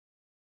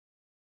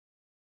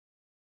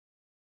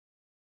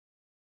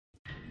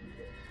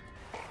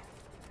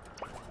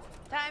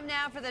Time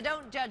now for the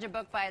Don't Judge a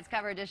Book by its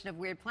Cover edition of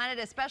Weird Planet,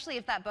 especially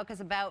if that book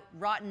is about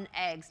rotten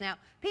eggs. Now,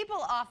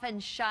 people often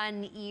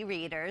shun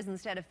e-readers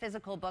instead of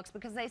physical books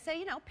because they say,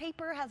 you know,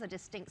 paper has a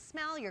distinct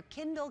smell. Your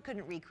Kindle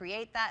couldn't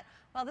recreate that.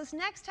 Well, this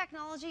next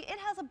technology, it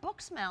has a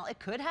book smell. It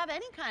could have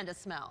any kind of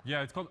smell.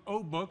 Yeah, it's called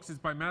O-Books. It's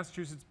by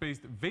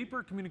Massachusetts-based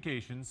Vapor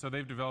Communications. So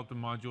they've developed a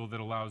module that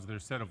allows their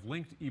set of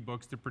linked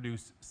e-books to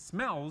produce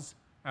smells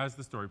as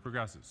the story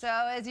progresses. So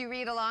as you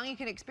read along, you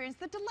can experience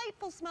the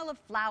delightful smell of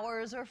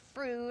flowers or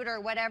fruit or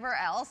whatever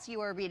else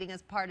you are reading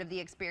as part of the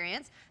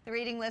experience. The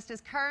reading list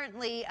is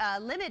currently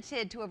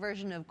limited to a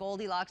version of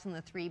Goldilocks and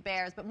the Three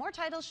Bears, but more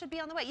titles should be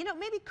on the way. You know,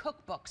 maybe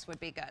cookbooks would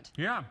be good.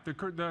 Yeah,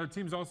 the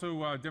team's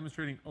also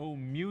demonstrating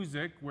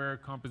O-Music, where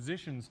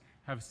compositions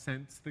have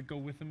scents that go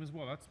with them as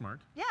well. That's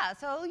smart. Yeah,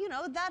 so, you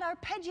know, that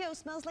arpeggio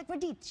smells like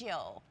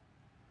radicchio.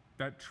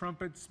 That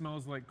trumpet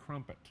smells like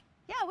crumpet.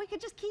 Yeah, we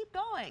could just keep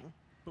going.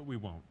 But we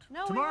won't.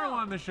 No, Tomorrow we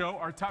won't. on the show,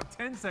 our top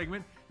 10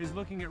 segment is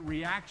looking at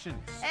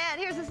reactions.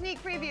 And here's a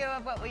sneak preview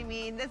of what we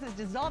mean. This is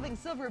dissolving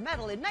silver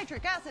metal in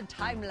nitric acid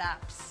time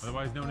lapse.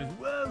 Otherwise known as,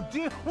 whoa,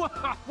 dude,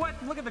 what?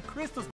 Look at the crystals.